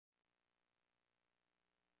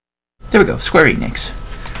There we go, Square Enix.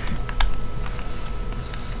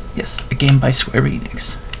 Yes, a game by Square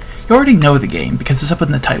Enix. You already know the game because it's up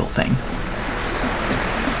in the title thing.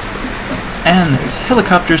 And there's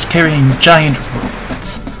helicopters carrying giant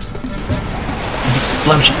robots. And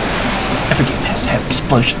explosions. Every game has to have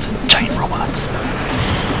explosions and giant robots.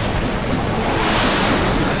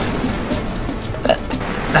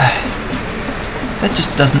 That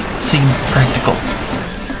just doesn't seem practical.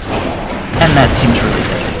 And that seems really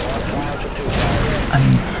deadly. I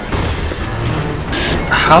mean,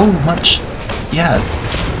 how much? Yeah,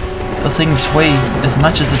 those things weigh as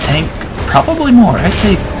much as a tank, probably more. I'd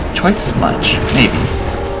say twice as much, maybe.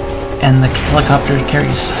 And the helicopter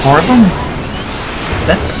carries 4 of them?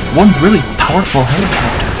 That's one really powerful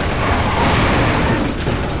helicopter.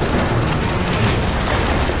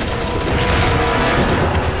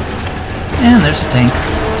 And there's a tank.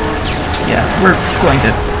 Yeah, we're going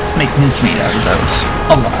to make mincemeat out of those.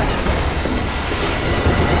 A lot.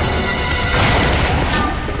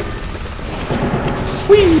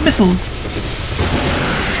 Whee! Missiles!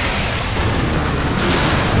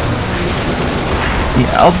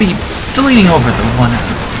 Yeah, I'll be deleting over the one,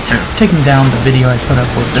 or taking down the video I put up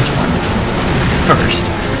with this one first,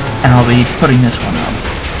 and I'll be putting this one up.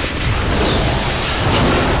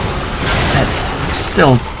 That's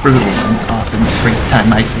still brutal and awesome every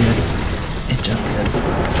time I see it. It just is.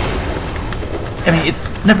 I mean, it's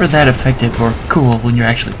never that effective or cool when you're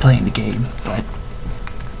actually playing the game, but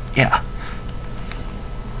yeah.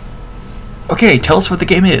 Okay, tell us what the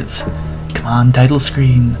game is. Come on, title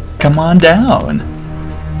screen. Come on down.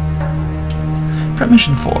 For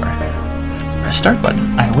mission 4, press start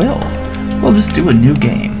button. I will. We'll just do a new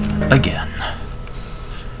game again.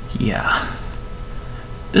 Yeah.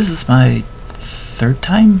 This is my 3rd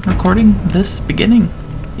time recording this beginning.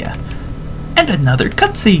 Yeah. And another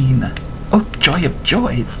cutscene. Oh, joy of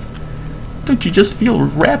joys. Don't you just feel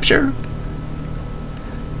rapture?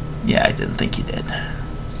 Yeah, I didn't think you did.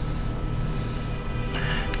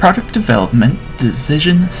 Product Development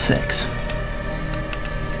Division 6.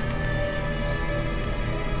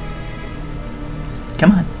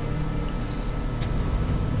 Come on.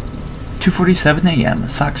 2:47 a.m.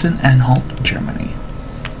 Sachsen-Anhalt, Germany.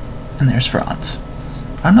 And there's Franz.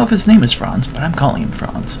 I don't know if his name is Franz, but I'm calling him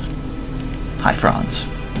Franz. Hi, Franz.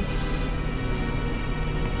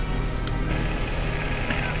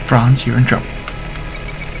 Franz, you're in trouble.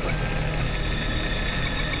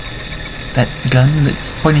 That gun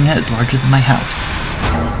that's pointing at is larger than my house.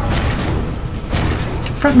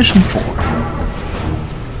 Front mission 4.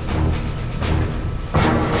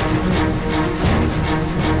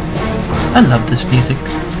 I love this music.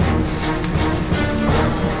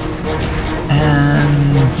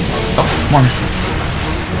 And... oh, more missiles.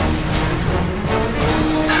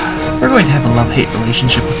 We're going to have a love-hate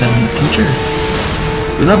relationship with them in the future.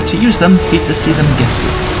 We love to use them, hate to see them get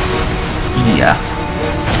useless. Yeah.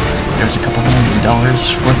 There's a couple $1 million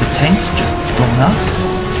worth of tanks just blown up.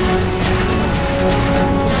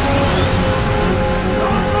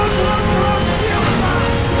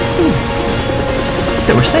 Ooh.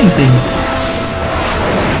 They were saying things.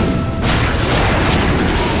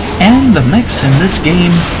 And the mechs in this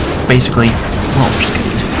game basically roller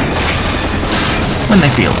skate when they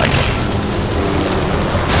feel like it.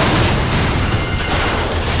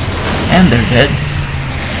 And they're dead.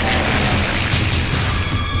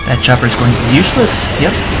 That chopper's going to be useless.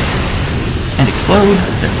 Yep. And explode.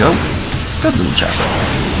 There we go. Good little chopper.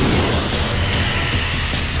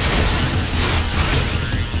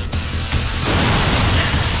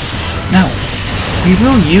 Now, we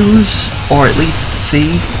will use, or at least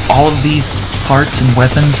see, all of these parts and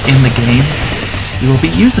weapons in the game. We will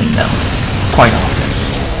be using them quite often.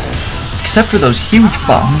 Except for those huge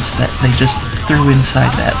bombs that they just threw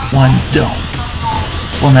inside that one dome.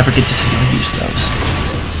 We'll never get to see them use those.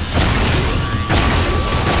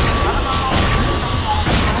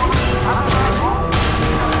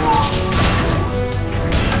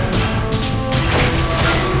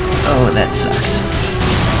 Oh, that sucks.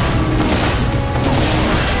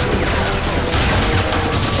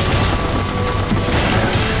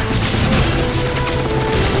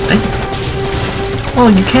 Well,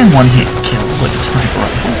 you can one-hit kill with a sniper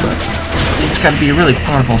rifle, but it's got to be a really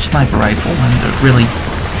powerful sniper rifle and a really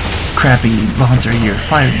crappy monster you're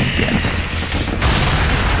firing against.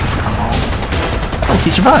 Oh, he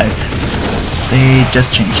survived. They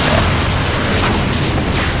just changed that.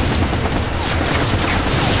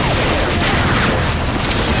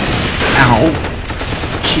 Ow.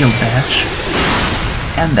 Shield bash.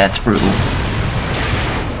 And that's brutal.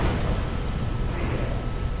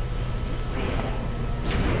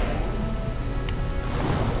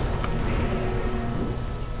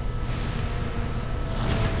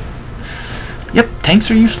 tanks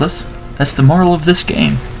are useless. That's the moral of this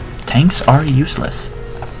game. Tanks are useless.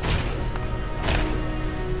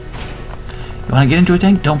 You want to get into a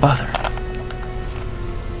tank? Don't bother.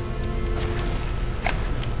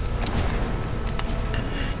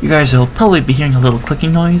 You guys will probably be hearing a little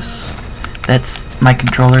clicking noise. That's my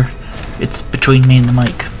controller. It's between me and the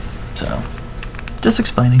mic. So, just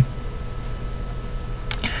explaining.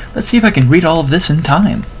 Let's see if I can read all of this in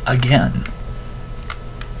time. Again.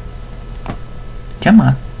 Come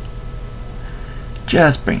on.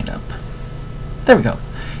 Just bring it up. There we go.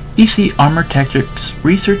 EC Armor Tactics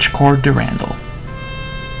Research Corps Durandal.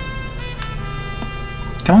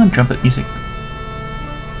 Come on, trumpet music.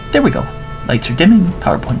 There we go. Lights are dimming.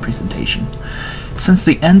 PowerPoint presentation. Since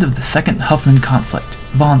the end of the Second Huffman conflict,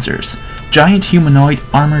 Wanzers, giant humanoid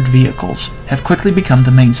armored vehicles, have quickly become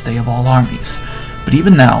the mainstay of all armies. But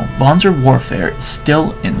even now, Wanzer warfare is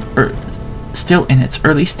still in its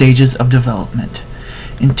early stages of development.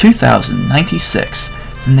 In 2096,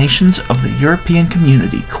 the nations of the European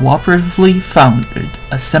Community cooperatively founded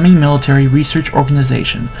a semi-military research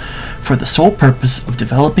organization for the sole purpose of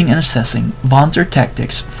developing and assessing Wanzer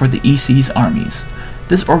tactics for the EC's armies.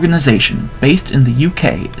 This organization, based in the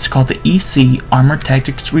UK, is called the EC Armored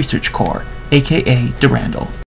Tactics Research Corps, aka Durandal.